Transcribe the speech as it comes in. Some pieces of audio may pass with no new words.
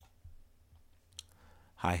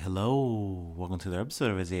Hi, hello. Welcome to the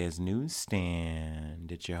episode of Isaiah's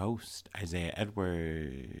Newsstand. It's your host, Isaiah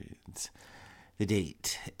Edwards. The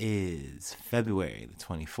date is February the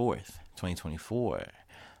 24th, 2024.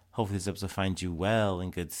 Hopefully this episode finds you well,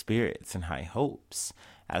 in good spirits, and high hopes.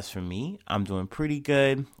 As for me, I'm doing pretty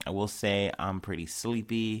good. I will say I'm pretty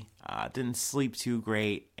sleepy. Didn't sleep too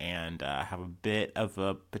great and have a bit of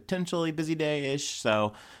a potentially busy day-ish.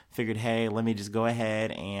 So figured, hey, let me just go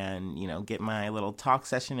ahead and, get my little talk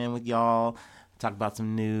session in with y'all. Talk about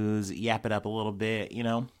some news, yap it up a little bit,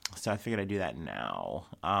 So I figured I'd do that now.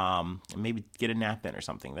 Maybe get a nap in or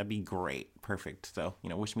something. That'd be great. Perfect. So,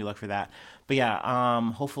 wish me luck for that. But yeah,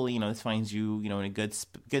 hopefully, this finds you, in a good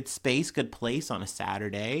space, good place on a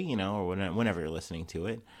Saturday, or whenever you're listening to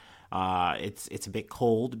it. It's a bit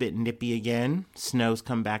cold, a bit nippy again. Snow's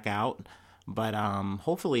come back out. But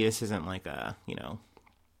hopefully this isn't like a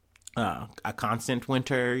constant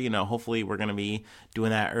winter. Hopefully we're going to be doing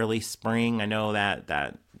that early spring. I know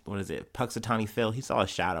that what is it? Puxatawny Phil, he saw a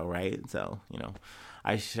shadow, right? So,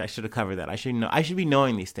 I should have covered that. I should be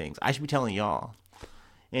knowing these things. I should be telling y'all.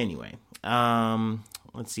 Anyway,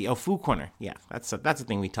 let's see. Oh, Food Corner. Yeah, that's a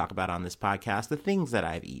thing we talk about on this podcast. The things that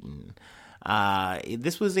I've eaten.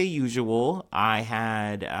 This was a usual. I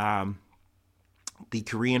had the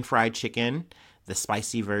Korean fried chicken, the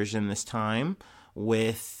spicy version this time,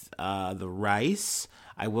 with the rice.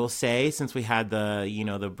 I will say, since we had the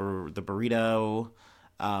burrito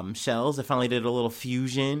shells, I finally did a little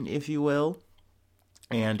fusion, if you will.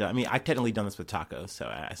 And I've technically done this with tacos,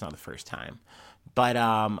 so it's not the first time. But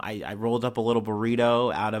I rolled up a little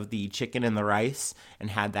burrito out of the chicken and the rice and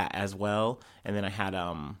had that as well. And then I had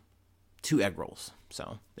 2 egg rolls.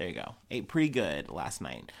 So there you go. Ate pretty good last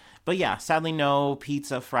night. But yeah, sadly no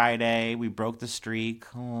pizza Friday. We broke the streak.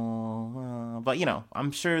 Oh, but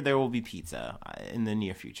I'm sure there will be pizza in the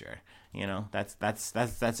near future.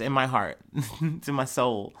 That's in my heart. It's in my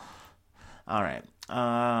soul. All right.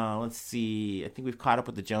 Let's see. I think we've caught up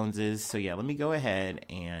with the Joneses. So yeah, let me go ahead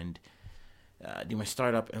and do my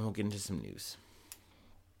startup and we'll get into some news.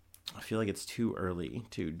 I feel like it's too early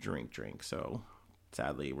to drink. So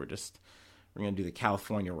sadly, we're going to do the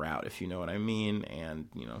California route, if you know what I mean. And,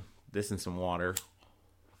 this and some water.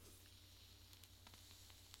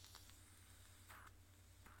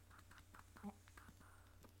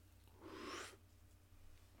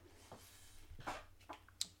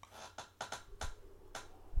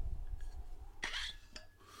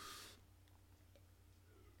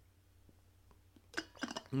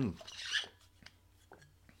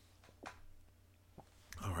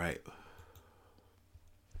 All right.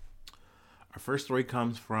 Our first story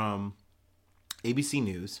comes from ABC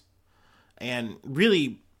News. And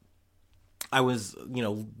really, I was,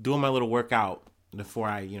 doing my little workout before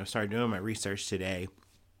I, started doing my research today.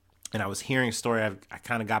 And I was hearing a story I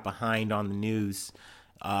kind of got behind on the news.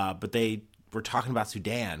 But they were talking about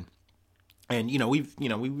Sudan. And,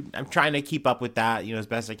 I'm trying to keep up with that, as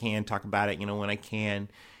best I can, talk about it, when I can.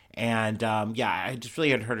 And, I just really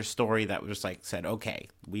had heard a story that was just said, okay,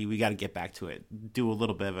 we got to get back to it, do a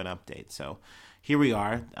little bit of an update. So here we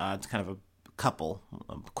are. It's kind of a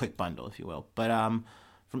quick bundle, if you will. But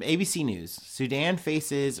from ABC News, Sudan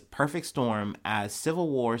faces perfect storm as civil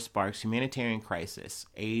war sparks humanitarian crisis.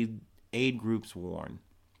 Aid groups warn.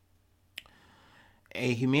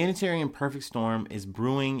 A humanitarian perfect storm is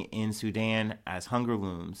brewing in Sudan as hunger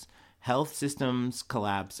looms. Health systems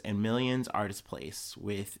collapse and millions are displaced,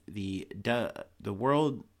 with the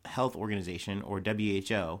World Health Organization, or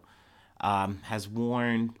WHO, has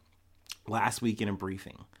warned last week in a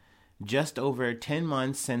briefing. Just over 10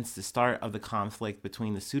 months since the start of the conflict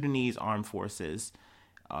between the Sudanese Armed Forces,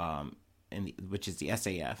 which is the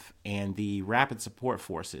SAF, and the Rapid Support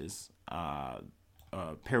Forces,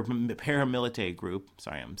 paramilitary group,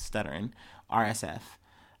 RSF,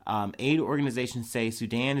 aid organizations say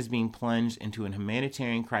Sudan is being plunged into a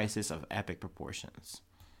humanitarian crisis of epic proportions.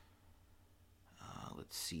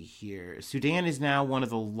 Let's see here. Sudan is now one of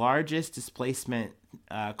the largest displacement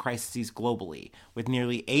crises globally, with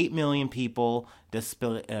nearly 8 million people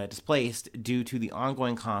displaced due to the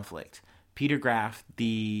ongoing conflict. Peter Graff,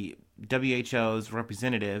 the WHO's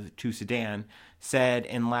representative to Sudan, said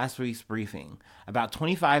in last week's briefing, about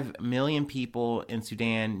 25 million people in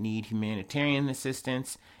Sudan need humanitarian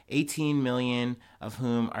assistance, 18 million of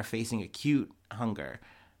whom are facing acute hunger,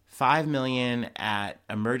 5 million at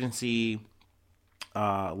emergency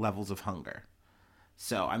levels of hunger.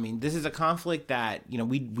 So, this is a conflict that,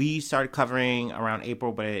 we started covering around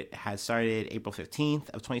April, but it has started April 15th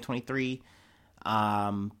of 2023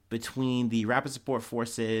 between the Rapid Support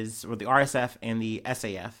Forces, or the RSF, and the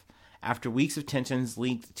SAF, after weeks of tensions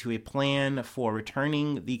linked to a plan for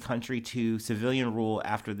returning the country to civilian rule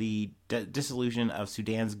after the dissolution of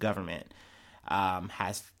Sudan's government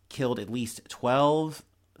has killed at least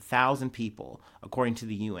 12,000 people, according to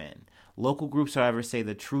the UN. Local groups, however, say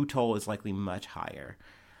the true toll is likely much higher.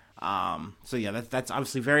 So yeah, that's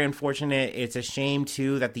obviously very unfortunate. It's a shame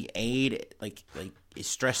too that the aid is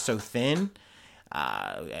stretched so thin.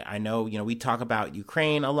 I know, we talk about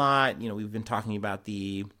Ukraine a lot. We've been talking about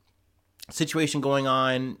the situation going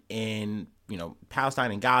on in,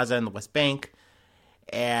 Palestine and Gaza and the West Bank.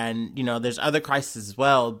 And, there's other crises as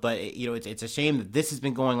well. But, it's a shame that this has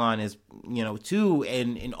been going on too.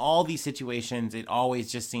 And in all these situations, it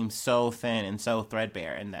always just seems so thin and so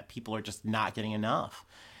threadbare, and that people are just not getting enough.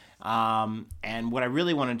 And what I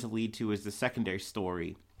really wanted to lead to is the secondary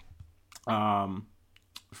story from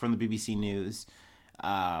the BBC News.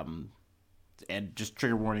 And just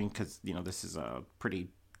trigger warning because, this is a pretty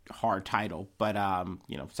hard title. But,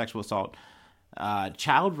 sexual assault,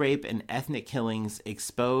 child rape and ethnic killings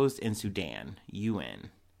exposed in Sudan,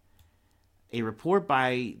 UN. A report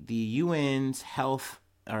by the UN's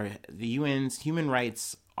Human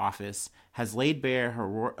Rights Office has laid bare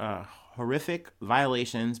horrific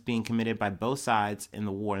violations being committed by both sides in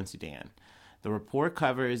the war in Sudan. The report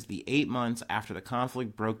covers the 8 months after the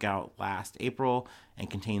conflict broke out last April and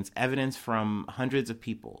contains evidence from hundreds of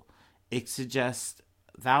people. It suggests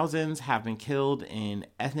thousands have been killed in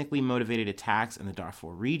ethnically motivated attacks in the Darfur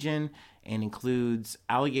region and includes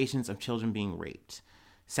allegations of children being raped.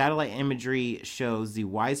 Satellite imagery shows the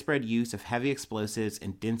widespread use of heavy explosives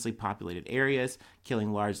in densely populated areas,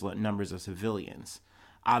 killing large numbers of civilians.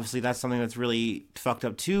 Obviously, that's something that's really fucked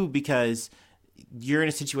up too, because you're in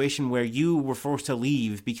a situation where you were forced to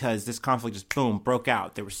leave because this conflict just broke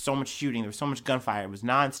out. There was so much shooting, there was so much gunfire, it was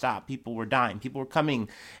nonstop. People were dying, people were coming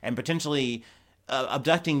and potentially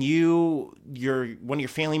abducting you, one of your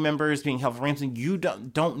family members being held for ransom. You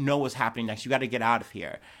don't know what's happening next. You got to get out of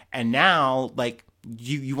here. And now,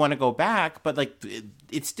 you want to go back, but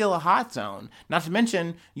it's still a hot zone. Not to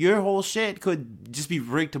mention, your whole shit could just be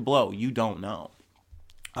rigged to blow. You don't know.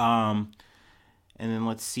 And then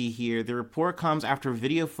let's see here. The report comes after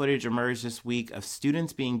video footage emerged this week of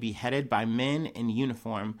students being beheaded by men in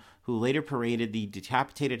uniform who later paraded the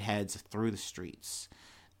decapitated heads through the streets.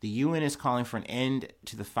 The UN is calling for an end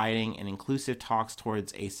to the fighting and inclusive talks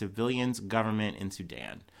towards a civilians' government in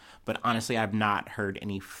Sudan. But honestly, I've not heard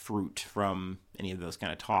any fruit from any of those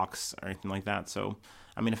kind of talks or anything like that. So,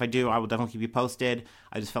 if I do, I will definitely keep you posted.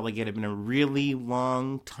 I just felt like it had been a really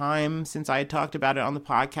long time since I had talked about it on the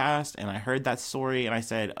podcast, and I heard that story, and I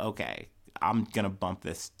said, okay, I'm going to bump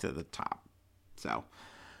this to the top. So,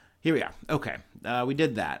 here we are. Okay, we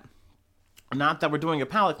did that. Not that we're doing a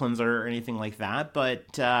palate cleanser or anything like that,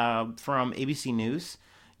 but from ABC News,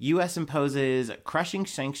 U.S. imposes crushing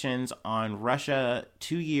sanctions on Russia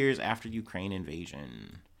 2 years after Ukraine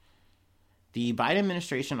invasion. The Biden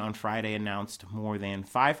administration on Friday announced more than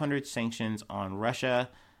 500 sanctions on Russia,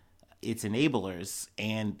 its enablers,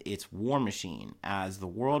 and its war machine as the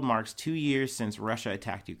world marks 2 years since Russia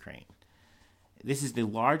attacked Ukraine. This is the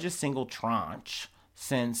largest single tranche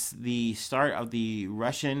since the start of the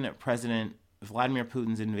Russian President Vladimir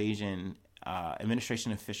Putin's invasion,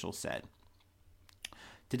 administration officials said.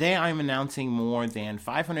 Today, I am announcing more than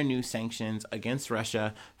 500 new sanctions against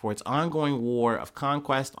Russia for its ongoing war of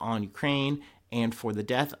conquest on Ukraine and for the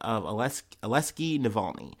death of Alexei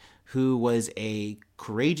Navalny, who was a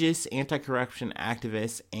courageous anti-corruption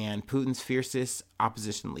activist and Putin's fiercest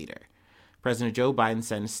opposition leader. President Joe Biden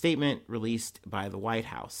said in a statement released by the White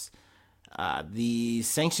House. The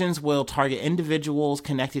sanctions will target individuals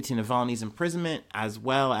connected to Navalny's imprisonment as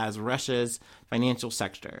well as Russia's financial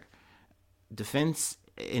sector, defense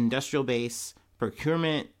industrial base,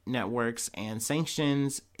 procurement networks, and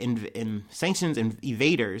sanctions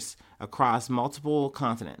evaders across multiple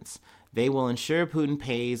continents. They will ensure Putin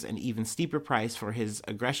pays an even steeper price for his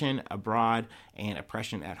aggression abroad and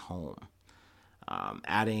oppression at home.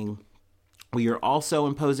 Adding, we are also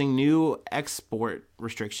imposing new export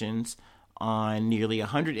restrictions on nearly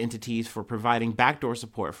 100 entities for providing backdoor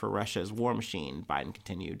support for Russia's war machine, Biden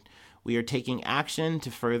continued. We are taking action to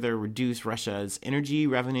further reduce Russia's energy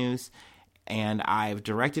revenues, and I've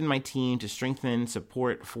directed my team to strengthen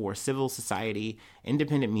support for civil society,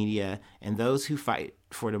 independent media, and those who fight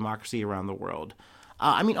for democracy around the world.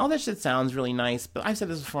 I mean, all that shit sounds really nice, but I've said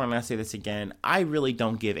this before and I'm going to say this again. I really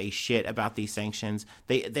don't give a shit about these sanctions.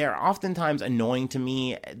 They're oftentimes annoying to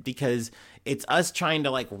me because it's us trying to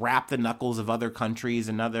like wrap the knuckles of other countries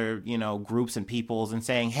and other, groups and peoples and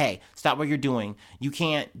saying, hey, stop what you're doing. You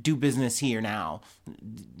can't do business here now.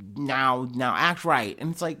 Now act right.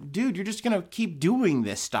 And it's like, dude, you're just going to keep doing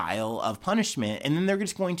this style of punishment. And then they're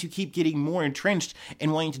just going to keep getting more entrenched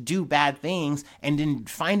and wanting to do bad things and then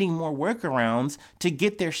finding more workarounds to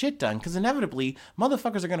get their shit done. Because inevitably,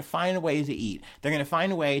 motherfuckers are going to find a way to eat. They're going to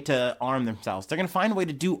find a way to arm themselves. They're going to find a way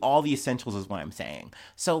to do all the essentials is what I'm saying.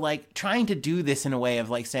 So like trying to do this in a way of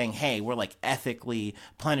like saying, hey, we're like ethically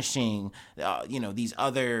punishing, these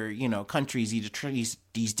other, countries,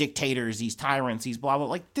 these dictators, these tyrants, these blah, blah,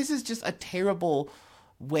 like this is just a terrible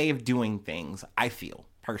way of doing things, I feel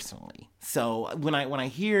personally. So when I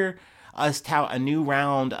hear us tout a new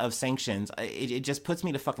round of sanctions, it just puts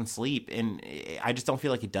me to fucking sleep, and I just don't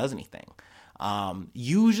feel like it does anything.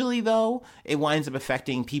 Usually though, it winds up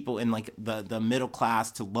affecting people in like the middle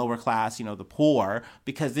class to lower class, the poor,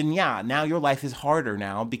 because then now your life is harder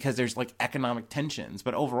now because there's like economic tensions.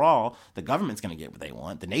 But overall, the government's going to get what they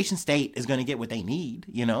want. The nation state is going to get what they need,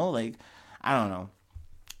 like, I don't know.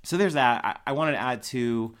 So there's that. I wanted to add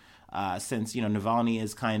to, since, Navalny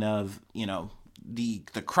is kind of, the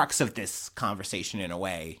crux of this conversation in a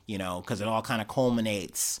way, because it all kind of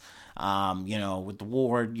culminates, with the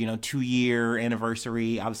war, 2-year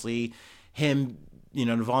anniversary, obviously him,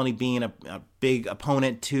 Navalny being a big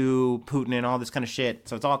opponent to Putin and all this kind of shit.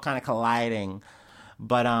 So it's all kind of colliding.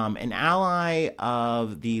 But an ally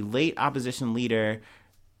of the late opposition leader,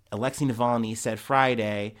 Alexei Navalny, said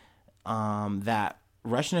Friday that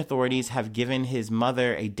Russian authorities have given his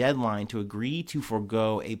mother a deadline to agree to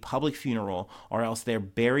forego a public funeral or else they'll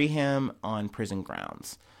bury him on prison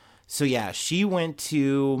grounds. So yeah, she went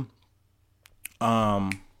to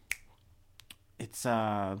it's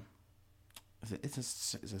a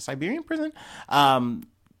Siberian prison?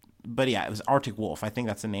 But yeah, it was Arctic Wolf. I think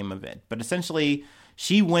that's the name of it. But essentially,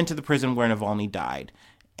 she went to the prison where Navalny died.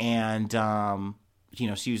 And,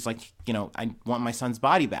 she was like, I want my son's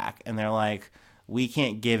body back. And they're like, we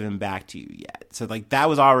can't give him back to you yet. So, like, that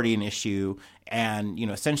was already an issue. And,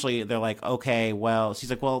 essentially, they're like, okay, well, she's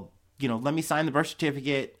like, well, let me sign the birth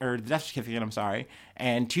certificate, or the death certificate, I'm sorry.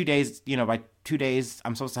 And 2 days, by 2 days,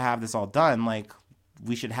 I'm supposed to have this all done. Like,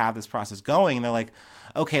 we should have this process going. And they're like,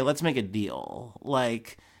 okay, let's make a deal.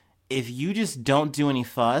 Like, if you just don't do any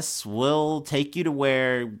fuss, we'll take you to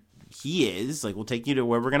where he is. Like, we'll take you to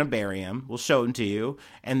where we're going to bury him. We'll show him to you.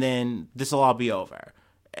 And then this will all be over.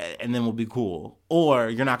 And then we'll be cool. Or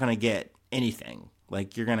you're not going to get anything.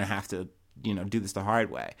 Like, you're going to have to, do this the hard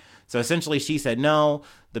way. So essentially she said, no,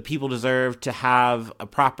 the people deserve to have a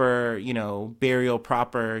proper, burial,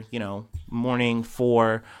 proper, mourning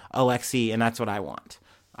for Alexei. And that's what I want.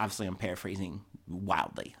 Obviously, I'm paraphrasing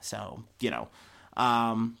wildly. So,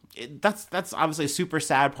 that's obviously a super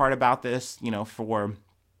sad part about this, for,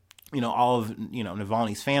 all of,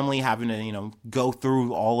 Navalny's family having to, go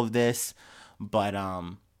through all of this. But,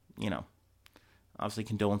 obviously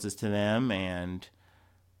condolences to them. And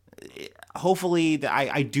hopefully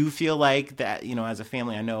I do feel like that, as a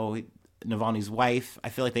family, I know Navalny's wife, I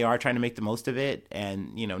feel like they are trying to make the most of it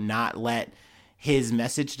and, not let his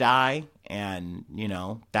message die. And,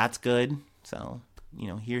 that's good. So,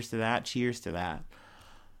 here's to that. Cheers to that.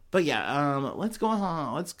 But yeah, let's go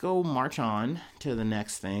on. Let's go march on to the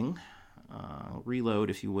next thing.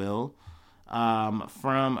 Reload, if you will.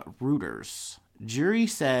 From Reuters. Jury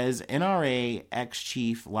says NRA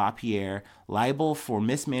ex-chief LaPierre liable for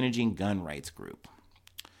mismanaging gun rights group.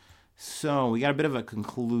 So we got a bit of a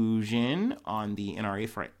conclusion on the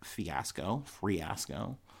NRA fiasco.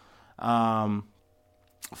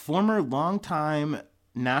 Former longtime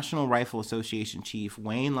National Rifle Association chief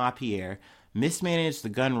Wayne LaPierre mismanaged the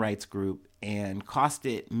gun rights group and cost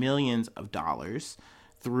it millions of dollars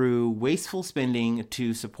through wasteful spending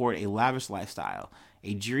to support a lavish lifestyle,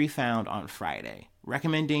 a jury found on Friday,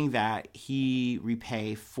 recommending that he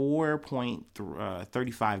repay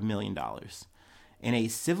 $4.35 million. In a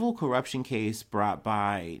civil corruption case brought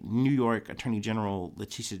by New York Attorney General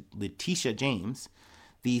Letitia James,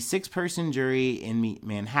 the 6-person jury in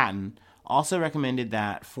Manhattan also recommended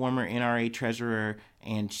that former NRA treasurer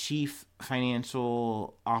and chief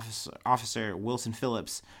financial officer Wilson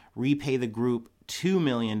Phillips repay the group $2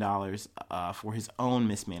 million for his own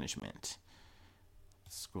mismanagement.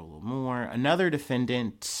 Scroll a little more. Another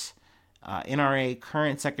defendant, NRA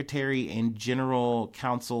current secretary and general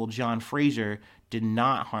counsel John Fraser, did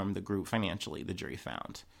not harm the group financially, the jury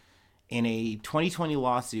found. In a 2020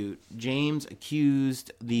 lawsuit, James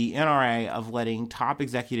accused the NRA of letting top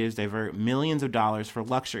executives divert millions of dollars for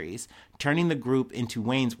luxuries, turning the group into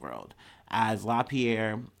Wayne's World, as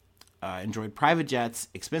LaPierre enjoyed private jets,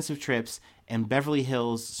 expensive trips, and Beverly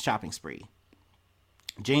Hills shopping spree.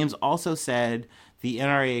 James also said the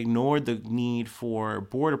NRA ignored the need for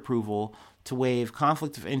board approval to waive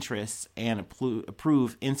conflict of interests and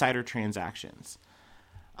approve insider transactions.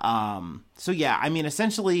 So yeah, I mean,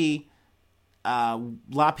 essentially,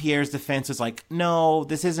 LaPierre's defense was like, no,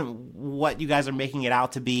 this isn't what you guys are making it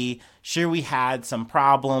out to be. Sure, we had some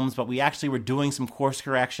problems, but we actually were doing some course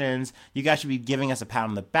corrections. You guys should be giving us a pat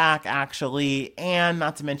on the back, actually. And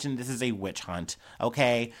not to mention, this is a witch hunt,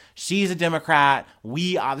 okay? She's a Democrat.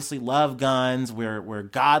 We obviously love guns. We're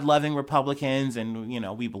God-loving Republicans, and, you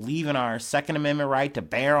know, we believe in our Second Amendment right to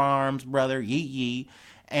bear arms, brother, yee yee.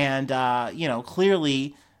 And, you know,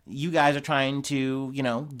 clearly you guys are trying to, you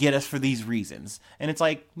know, get us for these reasons. And it's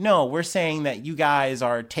like, no, we're saying that you guys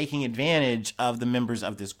are taking advantage of the members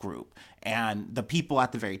of this group. And the people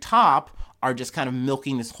at the very top are just kind of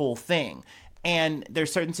milking this whole thing. And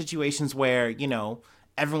there's certain situations where, you know,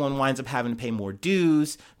 everyone winds up having to pay more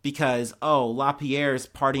dues because, oh, LaPierre's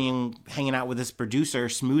partying, hanging out with this producer,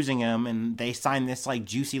 smoozing him, and they sign this, like,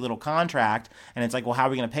 juicy little contract. And it's like, well, how are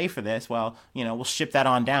we going to pay for this? Well, you know, we'll ship that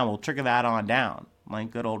on down. We'll trigger that on down.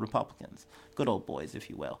 Like good old Republicans, good old boys, if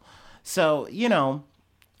you will. So, you know,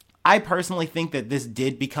 I personally think that this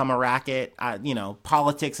did become a racket. You know,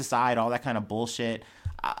 politics aside, all that kind of bullshit.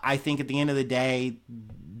 I think at the end of the day,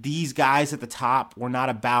 these guys at the top were not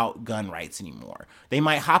about gun rights anymore. They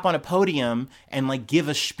might hop on a podium and like give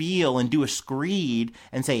a spiel and do a screed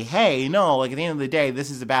and say, hey, no, like at the end of the day, this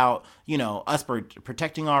is about, you know, us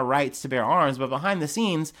protecting our rights to bear arms. But behind the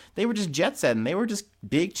scenes, they were just jet setting. They were just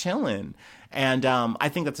big chilling. And I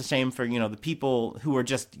think that's a shame for, you know, the people who are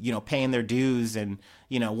just, you know, paying their dues and,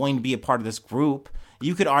 you know, wanting to be a part of this group.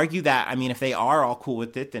 You could argue that, I mean, if they are all cool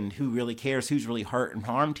with it, then who really cares? Who's really hurt and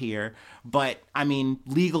harmed here? But, I mean,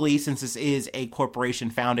 legally, since this is a corporation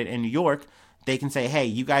founded in New York, they can say, hey,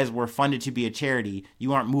 you guys were funded to be a charity.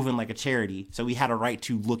 You aren't moving like a charity. So we had a right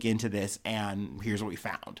to look into this, and here's what we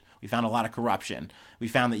found. We found a lot of corruption. We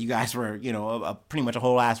found that you guys were, you know, pretty much a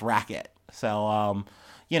whole ass racket. So,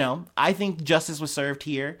 you know, I think justice was served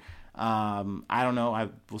here. I don't know.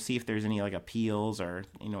 We'll see if there's any like appeals or,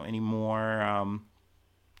 you know, any more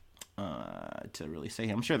to really say.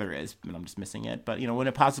 I'm sure there is, but I'm just missing it. But, you know, when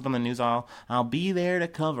it pops up on the news, I'll be there to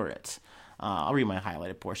cover it. I'll read my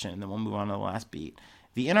highlighted portion and then we'll move on to the last beat.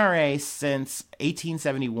 The NRA since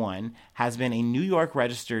 1871 has been a New York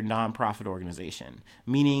registered nonprofit organization,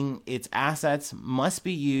 meaning its assets must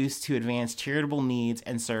be used to advance charitable needs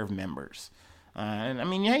and serve members. And I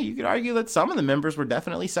mean, yeah, you could argue that some of the members were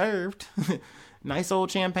definitely served. Nice old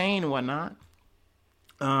champagne and whatnot.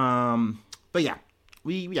 But yeah,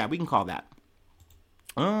 we can call that.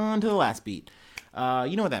 On to the last beat.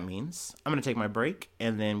 You know what that means. I'm going to take my break,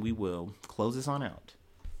 and then we will close this on out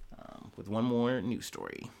with one more news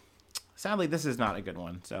story. Sadly, this is not a good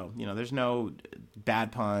one. So, you know, there's no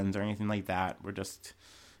bad puns or anything like that. We're just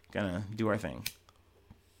going to do our thing.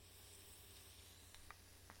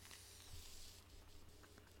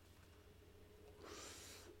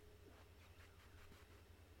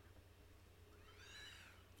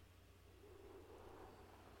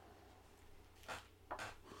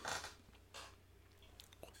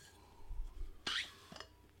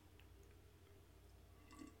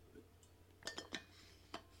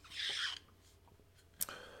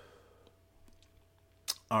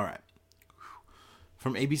 All right.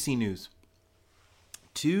 From ABC News.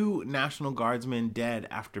 Two National Guardsmen dead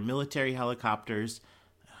after military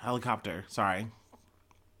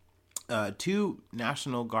Two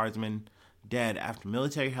National Guardsmen dead after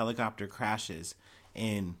military helicopter crashes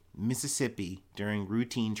in Mississippi during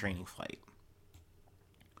routine training flight.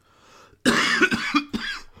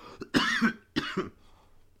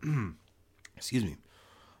 Excuse me.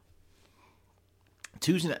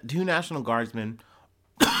 Two National Guardsmen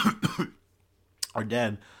are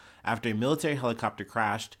dead after a military helicopter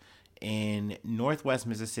crashed in northwest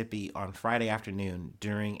Mississippi on Friday afternoon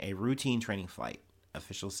during a routine training flight,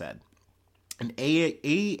 officials said. An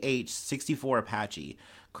AH-64 Apache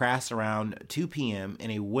crashed around 2 p.m.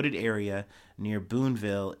 in a wooded area near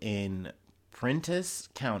Boonville in Prentiss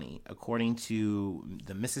County, according to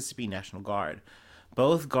the Mississippi National Guard.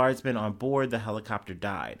 Both guardsmen on board the helicopter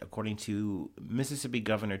died, according to Mississippi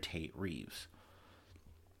Governor Tate Reeves.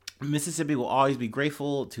 Mississippi will always be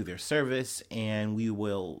grateful to their service, and we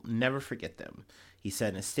will never forget them, he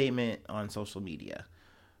said in a statement on social media.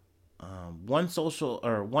 One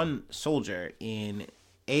soldier in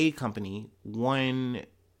A Company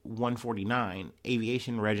 149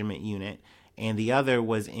 Aviation Regiment Unit, and the other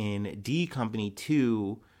was in D Company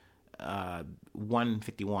 2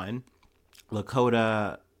 151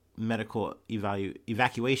 Lakota Medical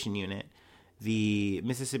Evacuation Unit, the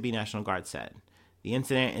Mississippi National Guard said. The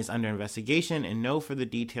incident is under investigation and no further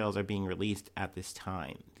details are being released at this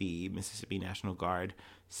time, the Mississippi National Guard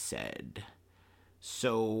said.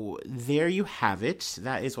 So there you have it.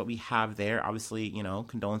 That is what we have there. Obviously,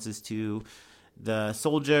 condolences to the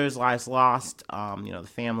soldiers, lives lost, the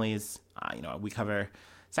families. We cover,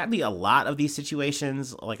 sadly, a lot of these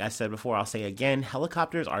situations. Like I said before, I'll say again,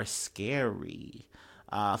 helicopters are scary.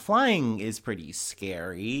 Flying is pretty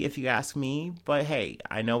scary, if you ask me. But hey,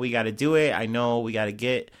 I know we got to do it. I know we got to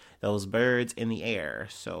get those birds in the air.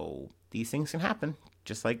 So these things can happen.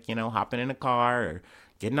 Just like, hopping in a car or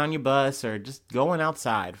getting on your bus or just going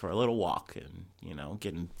outside for a little walk and,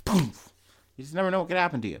 getting poof. You just never know what could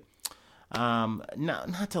happen to you.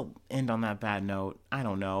 Not to end on that bad note. I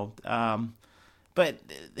don't know. But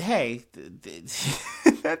hey,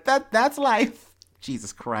 that's life.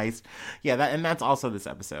 Jesus Christ. Yeah, that's also this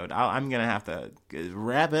episode. I'm going to have to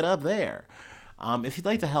wrap it up there. If you'd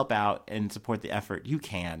like to help out and support the effort, you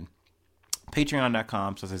can.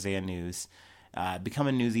 Patreon.com/Isaiah News. Become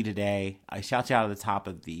a newsie today. I shout you out at the top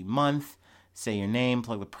of the month. Say your name,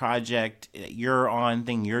 plug the project you're on,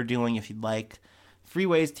 thing you're doing if you'd like. Free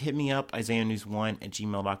ways to hit me up,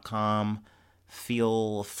 isaiahnews1@gmail.com.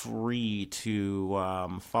 Feel free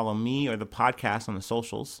to follow me or the podcast on the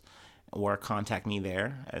socials or contact me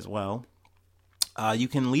there as well. You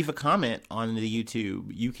can leave a comment on the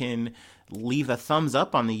YouTube. You can leave a thumbs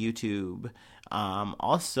up on the YouTube.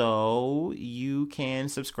 Also, you can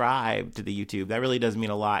subscribe to the YouTube. That really does mean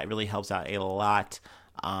a lot. It really helps out a lot.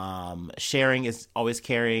 Sharing is always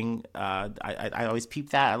caring. I always peep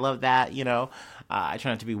that. I love that, I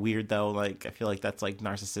try not to be weird though. Like, I feel like that's like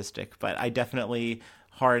narcissistic, but I definitely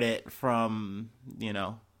heart it from,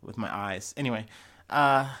 with my eyes. Anyway,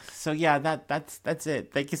 so yeah, that's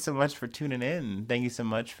it. Thank you so much for tuning in. Thank you so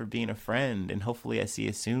much for being a friend, and hopefully I see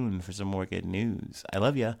you soon for some more good news. I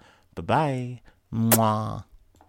love ya. Bye-bye. Mwah.